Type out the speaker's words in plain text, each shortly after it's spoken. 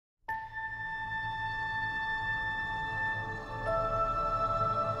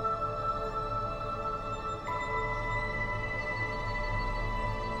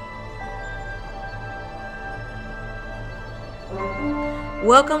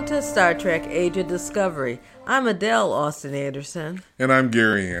Welcome to Star Trek Age of Discovery. I'm Adele Austin Anderson. And I'm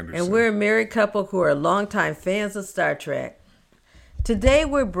Gary Anderson. And we're a married couple who are longtime fans of Star Trek. Today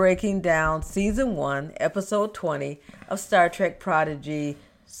we're breaking down Season 1, Episode 20 of Star Trek Prodigy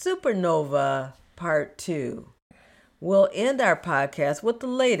Supernova Part 2. We'll end our podcast with the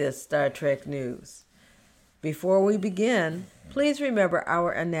latest Star Trek news. Before we begin, please remember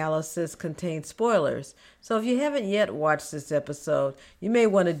our analysis contains spoilers, so if you haven't yet watched this episode, you may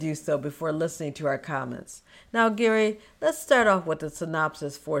want to do so before listening to our comments. Now, Gary, let's start off with the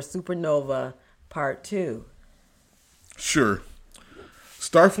synopsis for Supernova Part 2. Sure.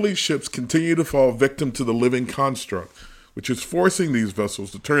 Starfleet ships continue to fall victim to the living construct, which is forcing these vessels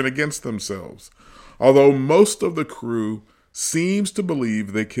to turn against themselves. Although most of the crew seems to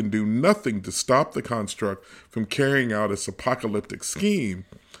believe they can do nothing to stop the construct from carrying out its apocalyptic scheme,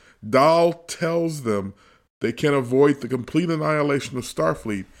 Dal tells them they can avoid the complete annihilation of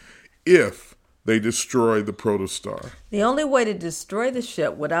Starfleet if they destroy the protostar. The only way to destroy the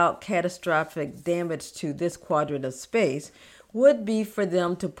ship without catastrophic damage to this quadrant of space would be for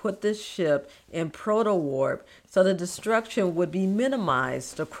them to put the ship in proto-warp so the destruction would be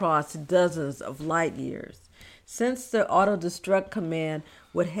minimized across dozens of light years. Since the auto-destruct command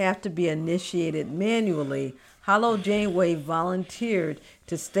would have to be initiated manually, Holo Janeway volunteered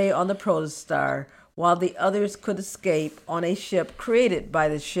to stay on the protostar while the others could escape on a ship created by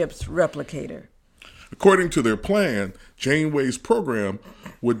the ship's replicator. According to their plan, Janeway's program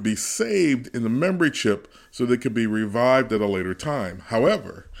would be saved in the memory chip so they could be revived at a later time.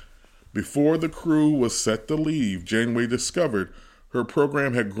 However, before the crew was set to leave, Janeway discovered her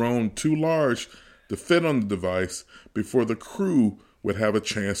program had grown too large to fit on the device before the crew would have a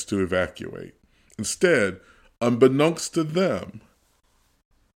chance to evacuate. Instead, unbeknownst to them,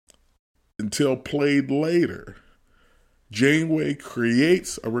 until played later, Janeway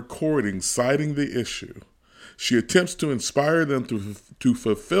creates a recording citing the issue. She attempts to inspire them to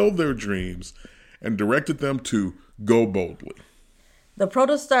fulfill their dreams and directed them to go boldly. The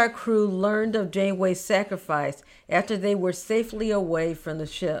protostar crew learned of Janeway's sacrifice after they were safely away from the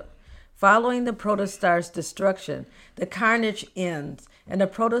ship. Following the protostar's destruction, the carnage ends, and the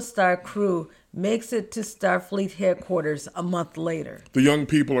protostar crew makes it to Starfleet headquarters a month later. The young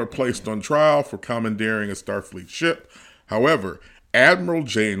people are placed on trial for commandeering a Starfleet ship. However, Admiral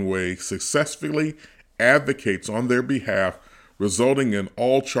Janeway successfully advocates on their behalf, resulting in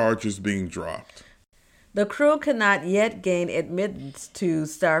all charges being dropped. The crew cannot yet gain admittance to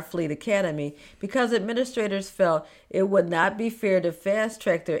Starfleet Academy because administrators felt it would not be fair to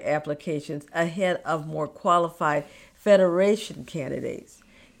fast-track their applications ahead of more qualified Federation candidates.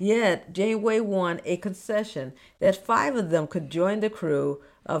 Yet, Janeway won a concession that 5 of them could join the crew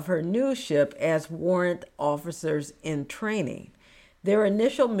of her new ship as warrant officers in training. Their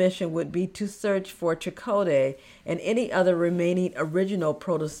initial mission would be to search for Chakotay and any other remaining original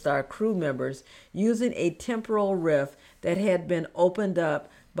protostar crew members using a temporal rift that had been opened up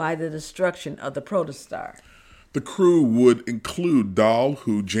by the destruction of the protostar. The crew would include Dal,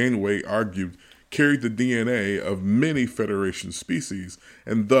 who Janeway argued carried the DNA of many Federation species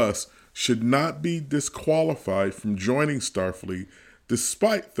and thus should not be disqualified from joining Starfleet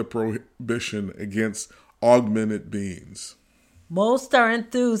despite the prohibition against augmented beings. Most are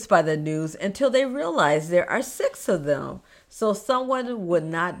enthused by the news until they realize there are 6 of them, so someone would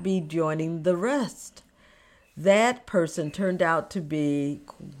not be joining the rest. That person turned out to be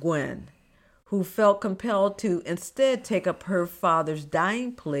Gwen, who felt compelled to instead take up her father's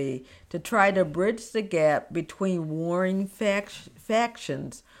dying plea to try to bridge the gap between warring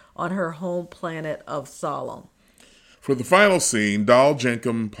factions on her home planet of Solom. For the final scene, Dal,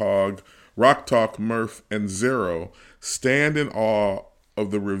 Jankum, Pog, Rok-Tahk, Murph, and Zero stand in awe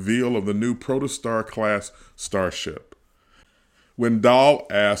of the reveal of the new Protostar-class starship. When Dal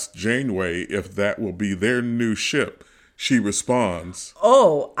asks Janeway if that will be their new ship, she responds,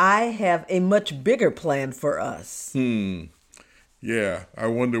 "Oh, I have a much bigger plan for us." Yeah, I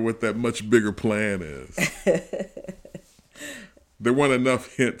wonder what that much bigger plan is. There weren't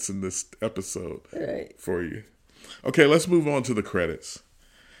enough hints in this episode for you. Okay, let's move on to the credits.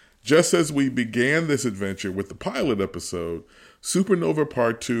 Just as we began this adventure with the pilot episode, Supernova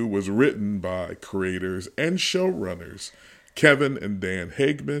Part 2 was written by creators and showrunners Kevin and Dan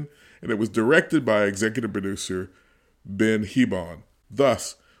Hageman, and it was directed by executive producer Ben Hebon.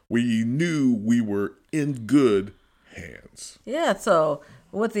 Thus, we knew we were in good hands. Yeah, so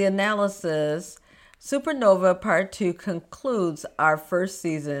with the analysis, Supernova Part 2 concludes our first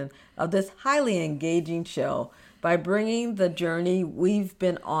season of this highly engaging show by bringing the journey we've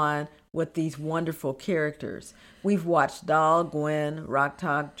been on with these wonderful characters. We've watched Dahl, Gwen,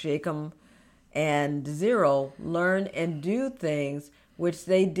 Rok-Tahk, Jacob, and Zero learn and do things which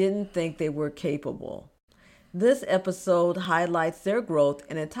they didn't think they were capable. This episode highlights their growth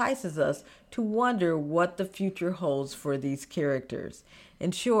and entices us to wonder what the future holds for these characters.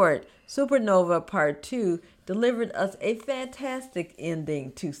 In short, Supernova Part 2 delivered us a fantastic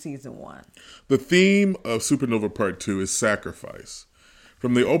ending to Season 1. The theme of Supernova Part 2 is sacrifice.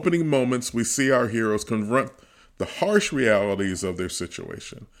 From the opening moments, we see our heroes confront the harsh realities of their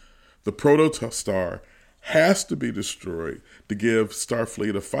situation. The protostar has to be destroyed to give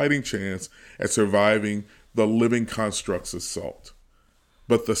Starfleet a fighting chance at surviving the living construct's assault.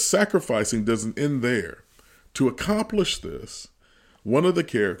 But the sacrificing doesn't end there. To accomplish this, one of the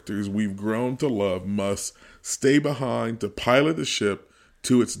characters we've grown to love must stay behind to pilot the ship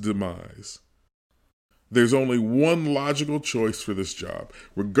to its demise. There's only one logical choice for this job,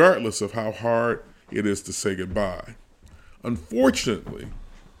 regardless of how hard it is to say goodbye. Unfortunately,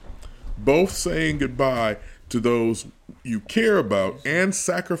 both saying goodbye to those you care about and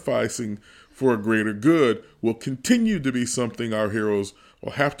sacrificing for a greater good will continue to be something our heroes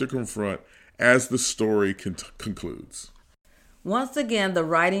will have to confront as the story concludes. Once again, the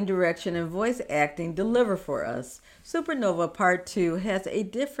writing, direction, and voice acting deliver for us. Supernova Part 2 has a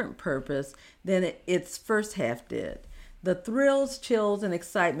different purpose than its first half did. The thrills, chills, and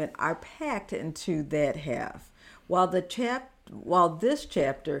excitement are packed into that half, while this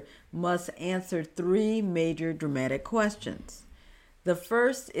chapter must answer three major dramatic questions. The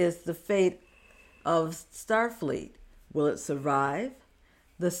first is the fate of Starfleet. Will it survive?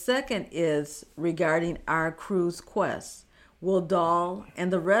 The second is regarding our crew's quest. Will Dahl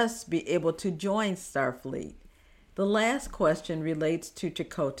and the rest be able to join Starfleet? The last question relates to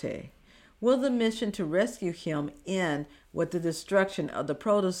Chakotay. Will the mission to rescue him end with the destruction of the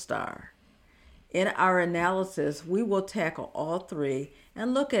protostar? In our analysis, we will tackle all three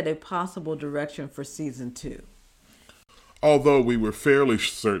and look at a possible direction for Season 2. Although we were fairly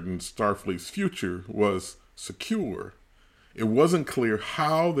certain Starfleet's future was secure, it wasn't clear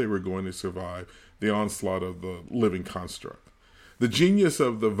how they were going to survive the onslaught of the living construct. The genius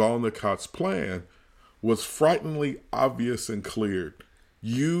of the Valnikot's plan was frighteningly obvious and clear.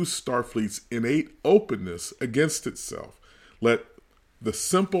 Use Starfleet's innate openness against itself. Let the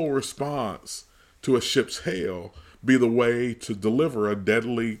simple response to a ship's hail be the way to deliver a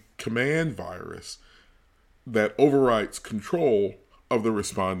deadly command virus that overwrites control of the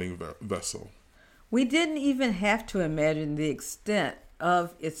responding vessel. We didn't even have to imagine the extent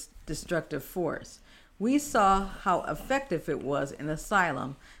of its destructive force. We saw how effective it was in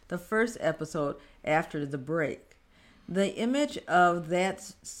Asylum, the first episode after the break. The image of that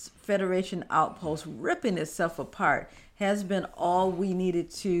Federation outpost ripping itself apart has been all we needed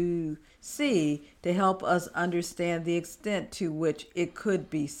to see to help us understand the extent to which it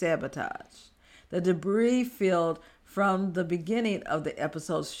could be sabotaged. The debris field from the beginning of the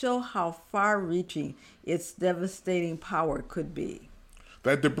episode show how far-reaching its devastating power could be.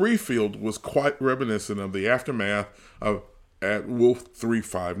 That debris field was quite reminiscent of the aftermath of at Wolf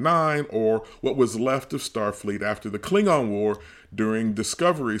 359, or what was left of Starfleet after the Klingon War during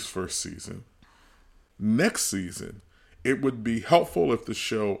Discovery's first season. Next season, it would be helpful if the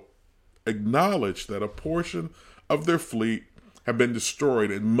show acknowledged that a portion of their fleet have been destroyed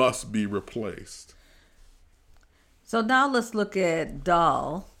and must be replaced. So now let's look at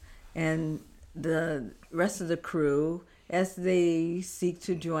Dahl and the rest of the crew as they seek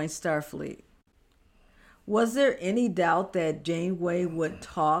to join Starfleet. Was there any doubt that Janeway would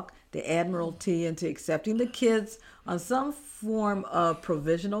talk the Admiralty into accepting the kids on some form of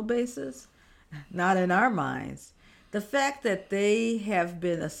provisional basis? Not in our minds. The fact that they have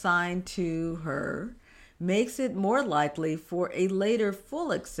been assigned to her makes it more likely for a later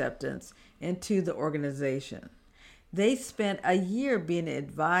full acceptance into the organization. They spent a year being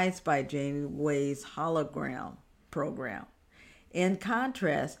advised by Janeway's hologram program. In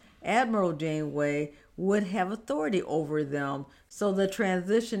contrast, Admiral Janeway would have authority over them, so the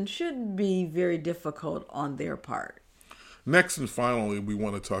transition shouldn't be very difficult on their part. Next and finally, we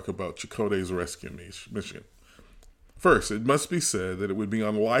want to talk about Chakotay's rescue mission. First, it must be said that it would be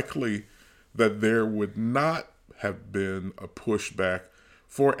unlikely that there would not have been a pushback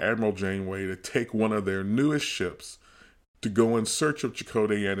for Admiral Janeway to take one of their newest ships to go in search of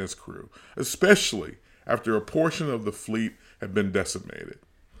Chakotay and his crew, especially after a portion of the fleet had been decimated.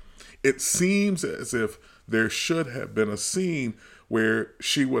 It seems as if there should have been a scene where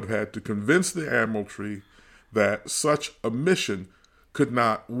she would have had to convince the Admiralty that such a mission could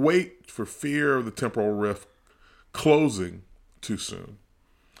not wait for fear of the temporal rift closing too soon.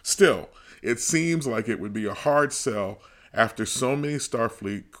 Still, it seems like it would be a hard sell after so many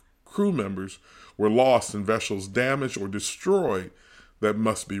Starfleet crew members were lost and vessels damaged or destroyed that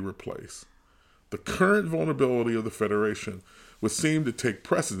must be replaced. The current vulnerability of the Federation would seem to take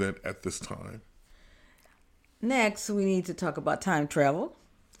precedent at this time. Next, we need to talk about time travel,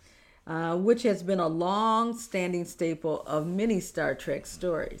 which has been a long-standing staple of many Star Trek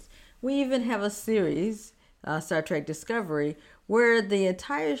stories. We even have a series, Star Trek Discovery, where the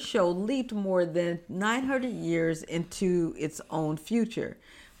entire show leaped more than 900 years into its own future.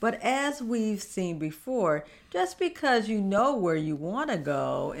 But as we've seen before, just because you know where you want to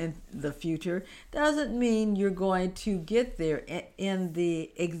go in the future doesn't mean you're going to get there in the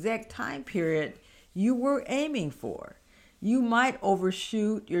exact time period you were aiming for. You might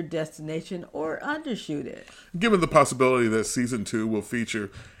overshoot your destination or undershoot it. Given the possibility that Season 2 will feature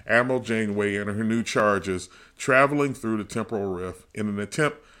Admiral Janeway and her new charges traveling through the temporal rift in an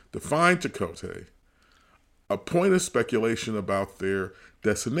attempt to find Chakotay, a point of speculation about their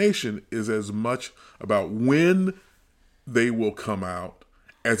destination is as much about when they will come out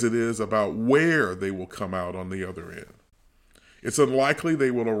as it is about where they will come out on the other end. It's unlikely they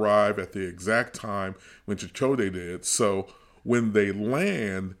will arrive at the exact time when Chakotay did, so when they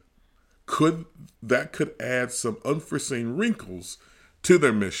land, could add some unforeseen wrinkles to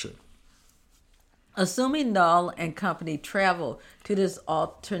their mission. Assuming Null and company travel to this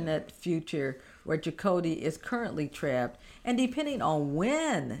alternate future where Chakotay is currently trapped, and depending on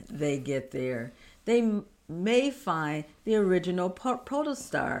when they get there, they may find the original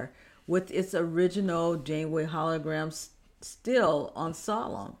protostar with its original Janeway hologram still on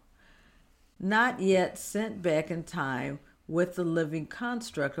Solemn, not yet sent back in time with the living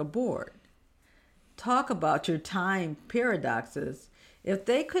construct aboard. Talk about your time paradoxes. If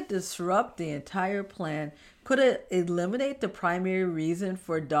they could disrupt the entire plan, could it eliminate the primary reason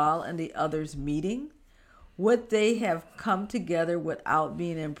for Dal and the others meeting? Would they have come together without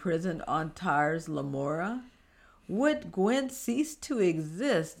being imprisoned on Tars Lamora? Would Gwen cease to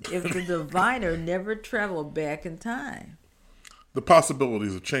exist if the diviner never traveled back in time? The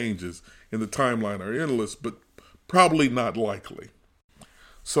possibilities of changes in the timeline are endless, but probably not likely.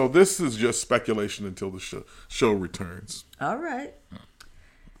 So this is just speculation until the show returns. All right.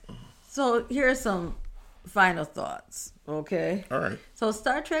 So here are some final thoughts, okay? All right. So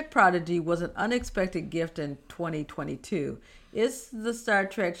Star Trek Prodigy was an unexpected gift in 2022. It's the Star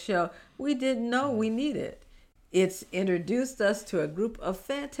Trek show we didn't know we needed. It's introduced us to a group of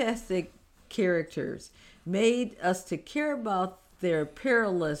fantastic characters, made us to care about their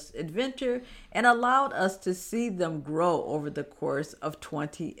perilous adventure, and allowed us to see them grow over the course of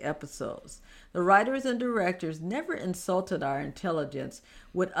 20 episodes. The writers and directors never insulted our intelligence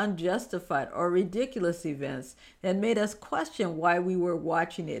with unjustified or ridiculous events that made us question why we were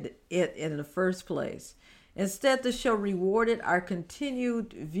watching it in the first place. Instead, the show rewarded our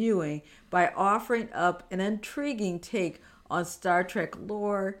continued viewing by offering up an intriguing take on Star Trek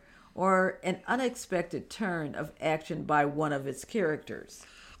lore or an unexpected turn of action by one of its characters.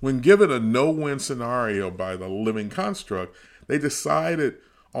 When given a no-win scenario by the living construct, they decided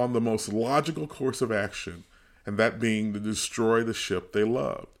on the most logical course of action, and that being to destroy the ship they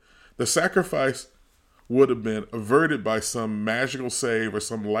loved. The sacrifice would have been averted by some magical save or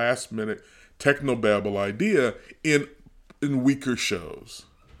some last-minute technobabble idea in weaker shows.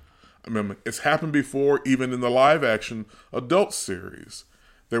 I mean, it's happened before, even in the live-action adult series.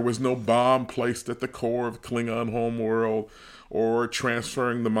 There was no bomb placed at the core of Klingon homeworld or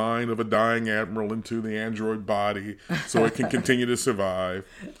transferring the mind of a dying admiral into the android body so it can continue to survive.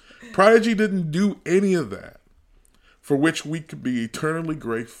 Prodigy didn't do any of that, for which we could be eternally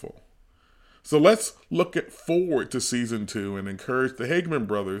grateful. So let's look forward to Season 2 and encourage the Hageman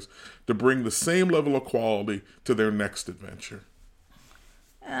brothers to bring the same level of quality to their next adventure.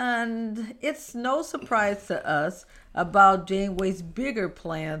 And it's no surprise to us about Janeway's bigger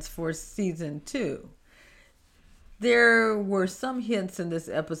plans for Season 2. There were some hints in this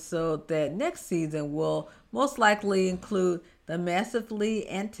episode that next season will most likely include the massively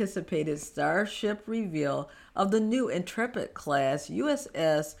anticipated starship reveal of the new Intrepid class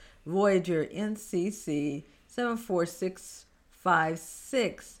USS Voyager NCC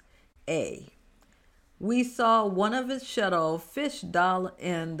 74656A. We saw one of its shuttle fish Dal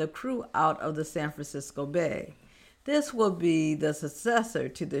and the crew out of the San Francisco Bay. This will be the successor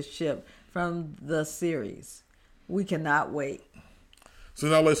to the ship from the series. We cannot wait. So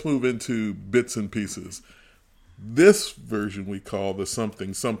now let's move into bits and pieces. This version we call the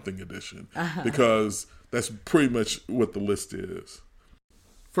something something edition because that's pretty much what the list is.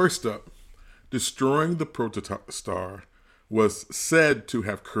 First up, Destroying the protostar was said to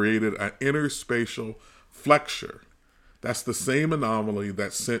have created an interspatial flexure. That's the same anomaly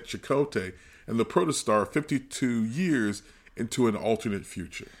that sent Chakotay and the protostar 52 years into an alternate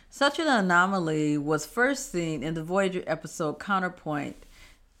future. Such an anomaly was first seen in the Voyager episode Counterpoint.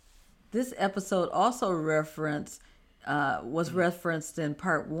 This episode also was referenced in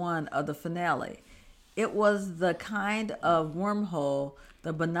part 1 of the finale. It was the kind of wormhole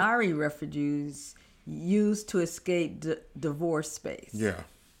the Benari refugees used to escape divorce space. Yeah.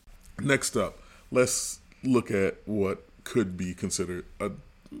 Next up, let's look at what could be considered a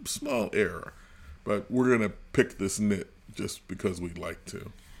small error, but we're going to pick this nit just because we'd like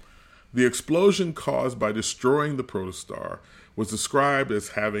to. The explosion caused by destroying the protostar was described as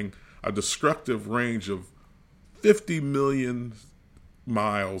having a destructive range of 50 million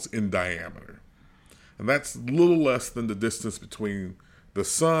miles in diameter. And that's little less than the distance between the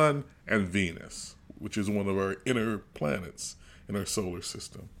Sun and Venus, which is one of our inner planets in our solar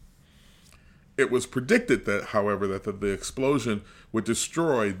system. It was predicted that, however, that the explosion would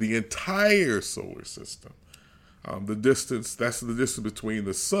destroy the entire solar system. That's the distance between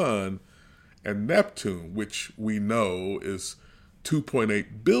the Sun and Neptune, which we know is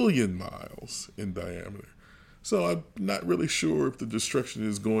 2.8 billion miles in diameter. So I'm not really sure if the destruction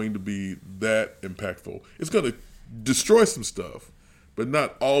is going to be that impactful. It's going to destroy some stuff, but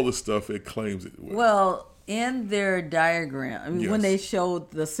not all the stuff it claims it will. Well, in their diagram, Yes. when they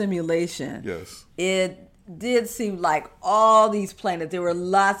showed the simulation, Yes. it did seem like all these planets, there were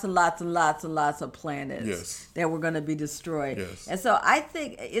lots and lots and lots and lots of planets Yes. that were going to be destroyed. Yes. And so I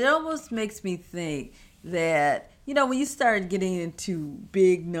think it almost makes me think that, when you start getting into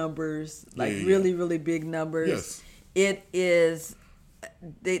big numbers, like really, really big numbers, Yes. it is,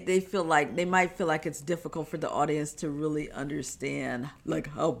 they might feel like it's difficult for the audience to really understand like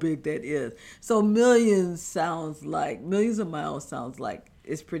how big that is. So millions of miles sounds like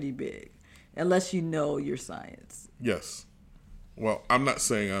it's pretty big, unless you know your science. Yes. Well, I'm not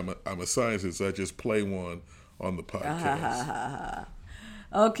saying I'm a scientist. I just play one on the podcast.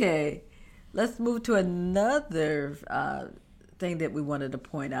 Okay, let's move to another thing that we wanted to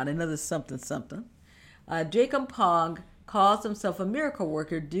point out, another something. Jacob Pong calls himself a miracle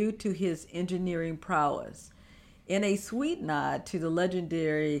worker due to his engineering prowess. In a sweet nod to the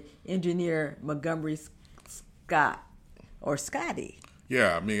legendary engineer Montgomery Scotty.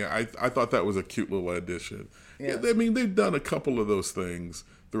 Yeah, I mean, I thought that was a cute little addition. Yes. Yeah, I mean, they've done a couple of those things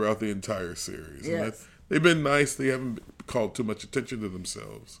throughout the entire series. Yes. And they've been nice. They haven't called too much attention to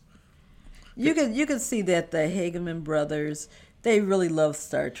themselves. You can see that the Hageman brothers, they really love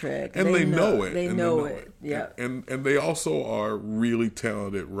Star Trek. And they know it. They know it. Yeah. And they also are really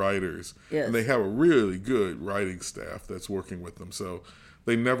talented writers. Yes. And they have a really good writing staff that's working with them. So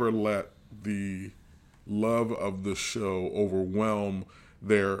they never let the love of the show overwhelm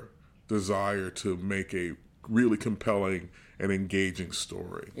their desire to make a really compelling and engaging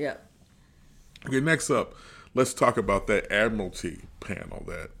story. Yeah. Okay, next up, let's talk about that Admiralty panel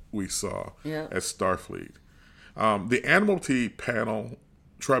that we saw at Starfleet. The Admiralty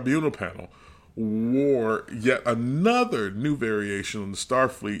Tribunal panel wore yet another new variation on the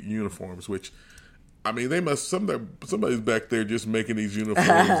Starfleet uniforms, which, I mean, somebody's back there just making these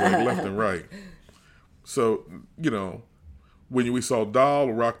uniforms like left and right. So, when we saw Dahl,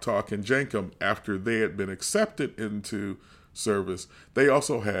 Rocktalk, and Jankum, after they had been accepted into service, they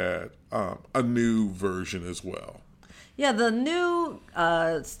also had a new version as well. Yeah, the new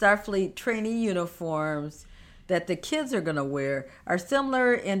Starfleet trainee uniforms that the kids are going to wear are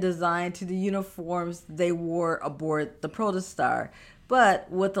similar in design to the uniforms they wore aboard the Protostar,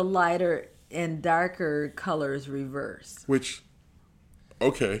 but with the lighter and darker colors reversed. Which,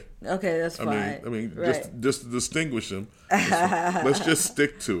 okay, that's fine. I mean, right. just to distinguish them, let's just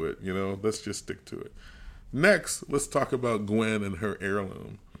stick to it. Let's just stick to it. Next, let's talk about Gwen and her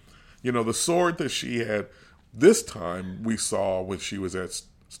heirloom. The sword that she had. This time we saw when she was at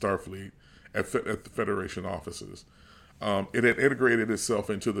Starfleet at the Federation offices. It had integrated itself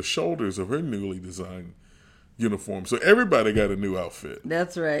into the shoulders of her newly designed uniform. So everybody got a new outfit.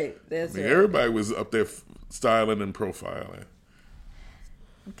 That's right. Right. Everybody was up there styling and profiling.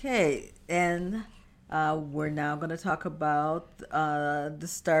 Okay, and we're now going to talk about the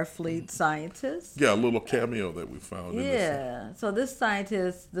Starfleet scientists. Yeah, a little cameo that we found. Yeah, so the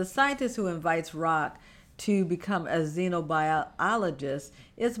scientist who invites Rock to become a xenobiologist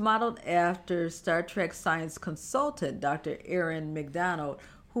is modeled after Star Trek science consultant Dr. Aaron McDonald,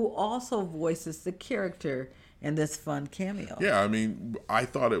 who also voices the character in this fun cameo. Yeah, I mean, I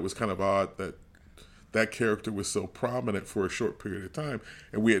thought it was kind of odd that that character was so prominent for a short period of time,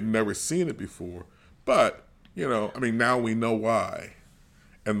 and we had never seen it before. But, now we know why.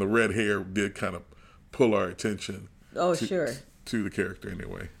 And the red hair did kind of pull our attention to the character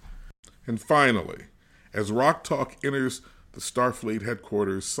anyway. And finally, as Rock Talk enters the Starfleet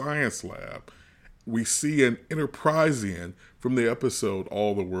headquarters science lab, we see an Enterprisean from the episode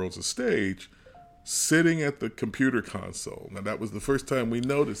All the World's a Stage sitting at the computer console. Now, that was the first time we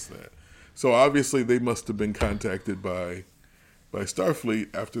noticed that. So obviously they must have been contacted by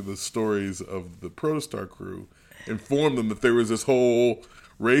Starfleet after the stories of the Protostar crew informed them that there was this whole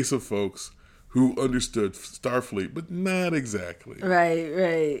race of folks who understood Starfleet, but not exactly.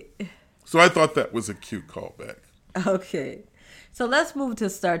 Right. So I thought that was a cute callback. Okay. So let's move to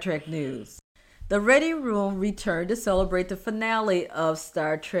Star Trek news. The Ready Room returned to celebrate the finale of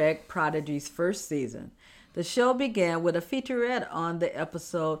Star Trek Prodigy's first season. The show began with a featurette on the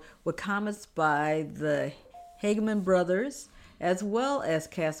episode with comments by the Hageman brothers, as well as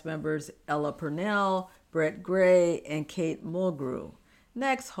cast members Ella Purnell, Brett Gray, and Kate Mulgrew.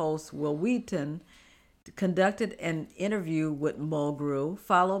 Next, host Will Wheaton conducted an interview with Mulgrew,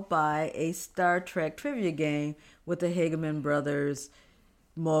 followed by a Star Trek trivia game with the Hageman brothers,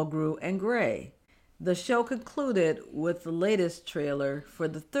 Mulgrew and Gray. The show concluded with the latest trailer for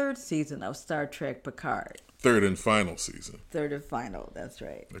the third season of Star Trek Picard. Third and final season. Third and final, that's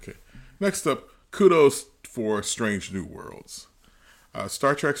right. Okay. Next up, kudos for Strange New Worlds.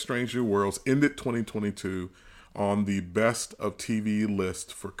 Star Trek Strange New Worlds ended 2022 on the best of TV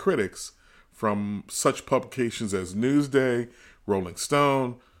list for critics from such publications as Newsday, Rolling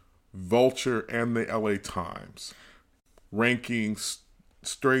Stone, Vulture, and the LA Times. Ranking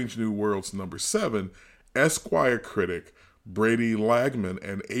Strange New Worlds number 7, Esquire critic Brady Lagman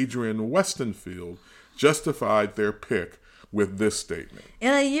and Adrian Westenfeld justified their pick with this statement.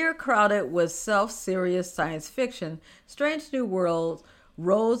 In a year crowded with self-serious science fiction, Strange New Worlds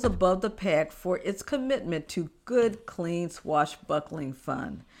rose above the pack for its commitment to good, clean, swashbuckling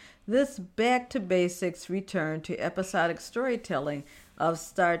fun. This back-to-basics return to episodic storytelling of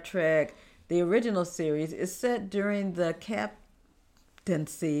Star Trek, the original series, is set during the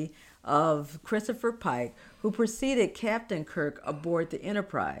captaincy of Christopher Pike, who preceded Captain Kirk aboard the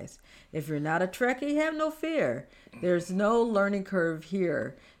Enterprise. If you're not a Trekkie, have no fear. There's no learning curve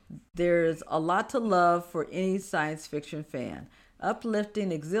here. There's a lot to love for any science fiction fan.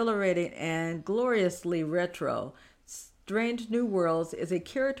 Uplifting, exhilarating, and gloriously retro, Strange New Worlds is a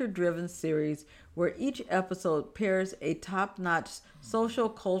character-driven series where each episode pairs a top-notch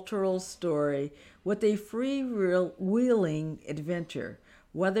social-cultural story with a free-wheeling adventure.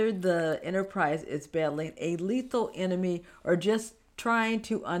 Whether the Enterprise is battling a lethal enemy or just trying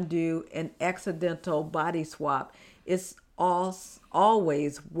to undo an accidental body swap, it's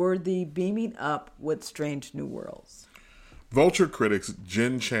always worthy beaming up with Strange New Worlds. Vulture critics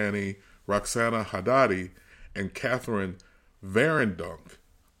Jen Chaney, Roxana Haddadi, and Catherine Varendunk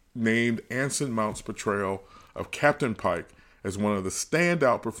named Anson Mount's portrayal of Captain Pike as one of the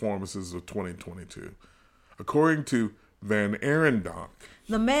standout performances of 2022. According to Van Arendonk,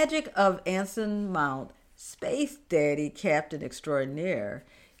 the magic of Anson Mount, Space Daddy Captain Extraordinaire,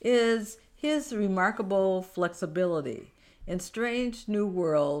 is his remarkable flexibility. In Strange New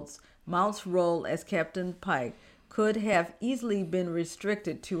Worlds, Mount's role as Captain Pike could have easily been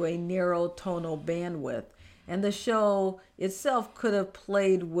restricted to a narrow tonal bandwidth, and the show itself could have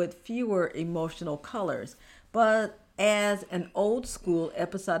played with fewer emotional colors. But as an old-school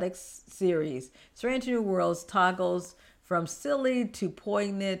episodic series, Strange New Worlds toggles from silly to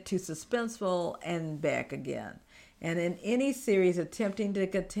poignant to suspenseful and back again. And in any series attempting to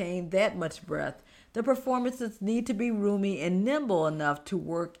contain that much breadth, the performances need to be roomy and nimble enough to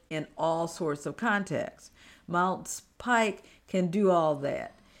work in all sorts of contexts. Mount's Pike can do all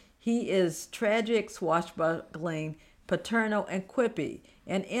that. He is tragic, swashbuckling, paternal, and quippy.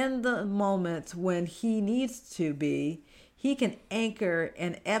 And in the moments when he needs to be, he can anchor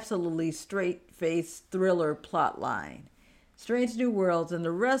an absolutely straight-faced thriller plotline. Strange New Worlds and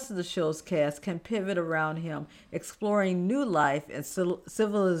the rest of the show's cast can pivot around him, exploring new life and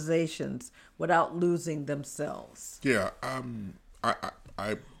civilizations without losing themselves. Yeah,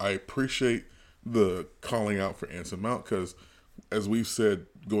 I appreciate the calling out for Anson Mount because, as we've said,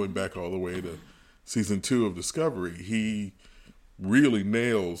 going back all the way to season 2 of Discovery, he really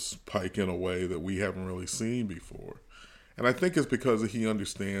nails Pike in a way that we haven't really seen before. And I think it's because he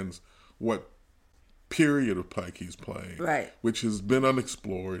understands what period of Pike he's playing, right, which has been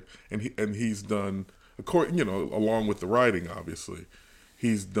unexplored, and he's done, along with the writing, obviously,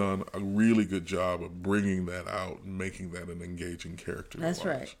 he's done a really good job of bringing that out and making that an engaging character. That's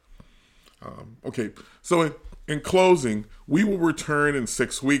right. Okay, so in closing, we will return in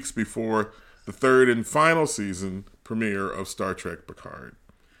 6 weeks before the third and final season premiere of Star Trek Picard.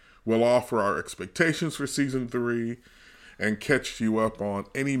 We'll offer our expectations for Season 3 and catch you up on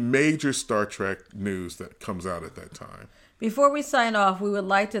any major Star Trek news that comes out at that time. Before we sign off, we would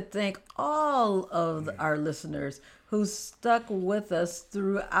like to thank all of our listeners who stuck with us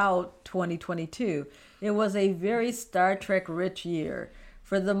throughout 2022. It was a very Star Trek rich year.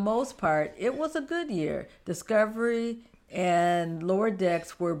 For the most part, it was a good year. Discovery and Lower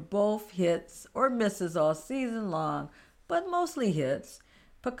Decks were both hits or misses all season long, but mostly hits.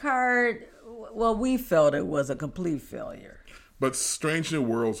 Picard, well, we felt it was a complete failure. But Strange New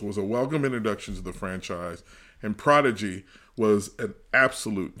Worlds was a welcome introduction to the franchise, and Prodigy was an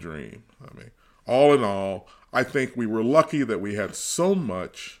absolute dream. I mean, all in all, I think we were lucky that we had so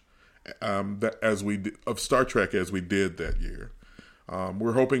much of Star Trek as we did that year.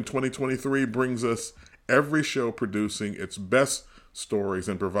 We're hoping 2023 brings us every show producing its best stories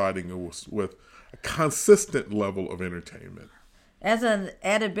and providing us with a consistent level of entertainment. As an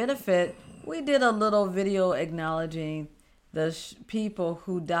added benefit, we did a little video acknowledging the people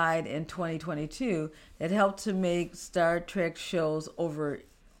who died in 2022 that helped to make Star Trek shows over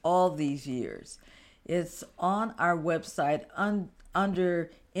all these years. It's on our website under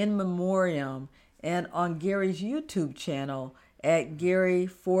In Memoriam and on Gary's YouTube channel at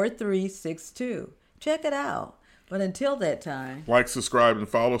Gary4362. Check it out. But until that time, like, subscribe, and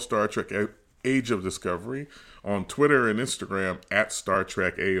follow Star Trek Age of Discovery on Twitter and Instagram at Star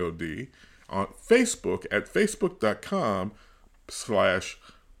Trek AOD, on Facebook at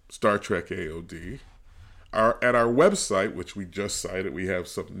facebook.com/Star Trek AOD. At our website, which we just cited, we have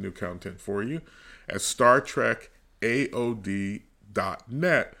some new content for you at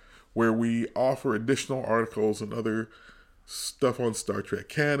StarTrekAOD.net, where we offer additional articles and other stuff on Star Trek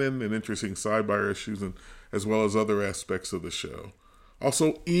canon and interesting sidebar issues, and as well as other aspects of the show.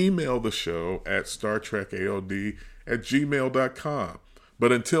 Also, email the show at StarTrekAOD@gmail.com.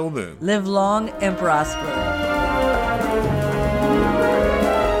 But until then, live long and prosper.